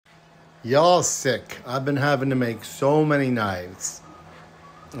Y'all sick. I've been having to make so many knives.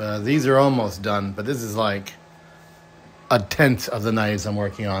 These are almost done, but this is like a tenth of the knives I'm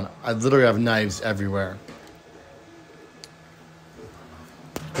working on. I literally have knives everywhere.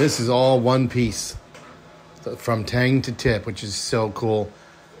 This is all one piece from tang to tip, which is so cool.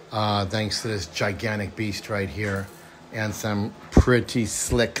 Thanks to this gigantic beast right here and some pretty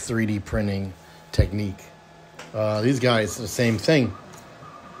slick 3D printing technique. These guys, the same thing.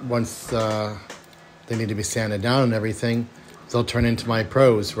 Once they need to be sanded down and everything, they'll turn into my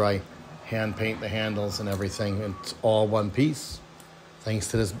pros where I hand paint the handles and everything. It's all one piece, thanks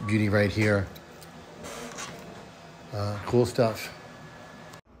to this beauty right here. Cool stuff.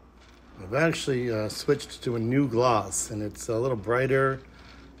 I've actually switched to a new gloss, and it's a little brighter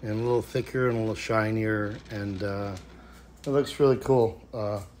and a little thicker and a little shinier, and it looks really cool.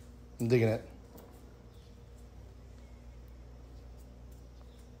 I'm digging it.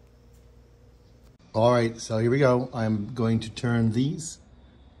 All right, so here we go. I'm going to turn these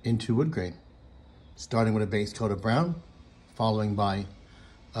into wood grain, starting with a base coat of brown, following by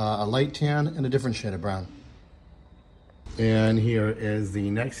a light tan and a different shade of brown. And here is the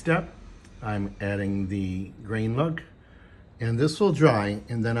next step. I'm adding the grain look, and this will dry,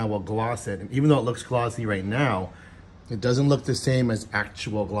 and then I will gloss it. And even though it looks glossy right now, it doesn't look the same as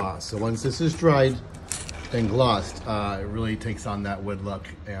actual gloss. So once this is dried and glossed, it really takes on that wood look,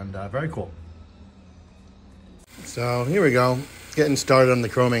 and very cool. So here we go, getting started on the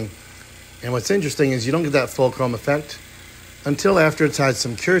chroming. And what's interesting is you don't get that full chrome effect until after it's had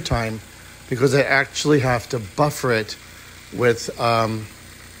some cure time, because I actually have to buffer it with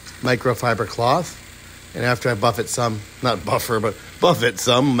microfiber cloth. And after I buff it some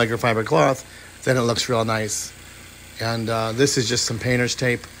microfiber cloth, then it looks real nice. And this is just some painter's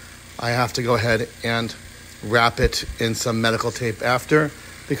tape. I have to go ahead and wrap it in some medical tape after,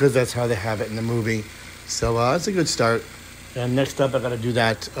 because that's how they have it in the movie. So it's a good start. And next up, I got to do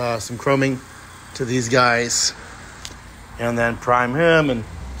that, some chroming to these guys, and then prime him and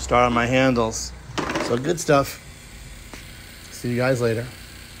start on my handles. So good stuff. See you guys later.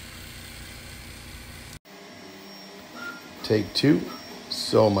 Take two,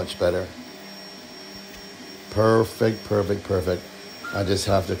 so much better. Perfect, perfect, perfect. I just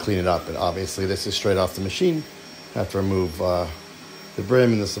have to clean it up, and obviously this is straight off the machine. I have to remove the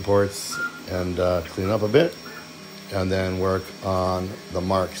brim and the supports and clean it up a bit, and then work on the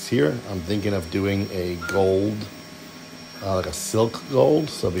marks here. I'm thinking of doing a gold, like a silk gold,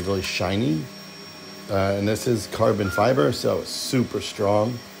 so it'll be really shiny. And this is carbon fiber, so it's super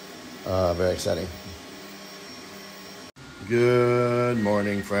strong. Very exciting. Good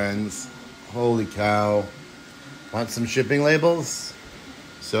morning, friends. Holy cow. Want some shipping labels?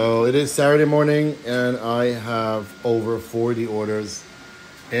 So it is Saturday morning, and I have over 40 orders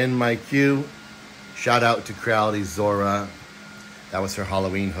in my queue. Shout out to Crowley Zora. That was her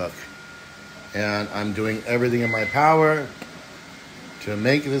Halloween hook. And I'm doing everything in my power to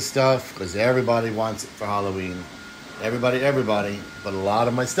make this stuff, because everybody wants it for Halloween. Everybody. But a lot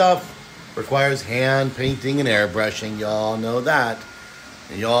of my stuff requires hand painting and airbrushing. Y'all know that.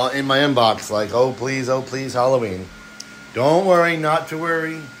 And y'all in my inbox like, oh please, Halloween. Don't worry, not to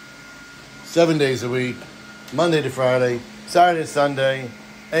worry. 7 days a week, Monday to Friday, Saturday to Sunday,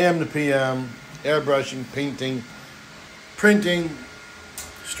 AM to PM, airbrushing, painting, printing,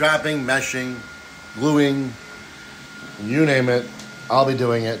 strapping, meshing, gluing, you name it, I'll be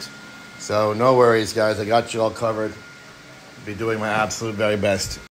doing it. So no worries, guys. I got you all covered. Be doing my absolute very best.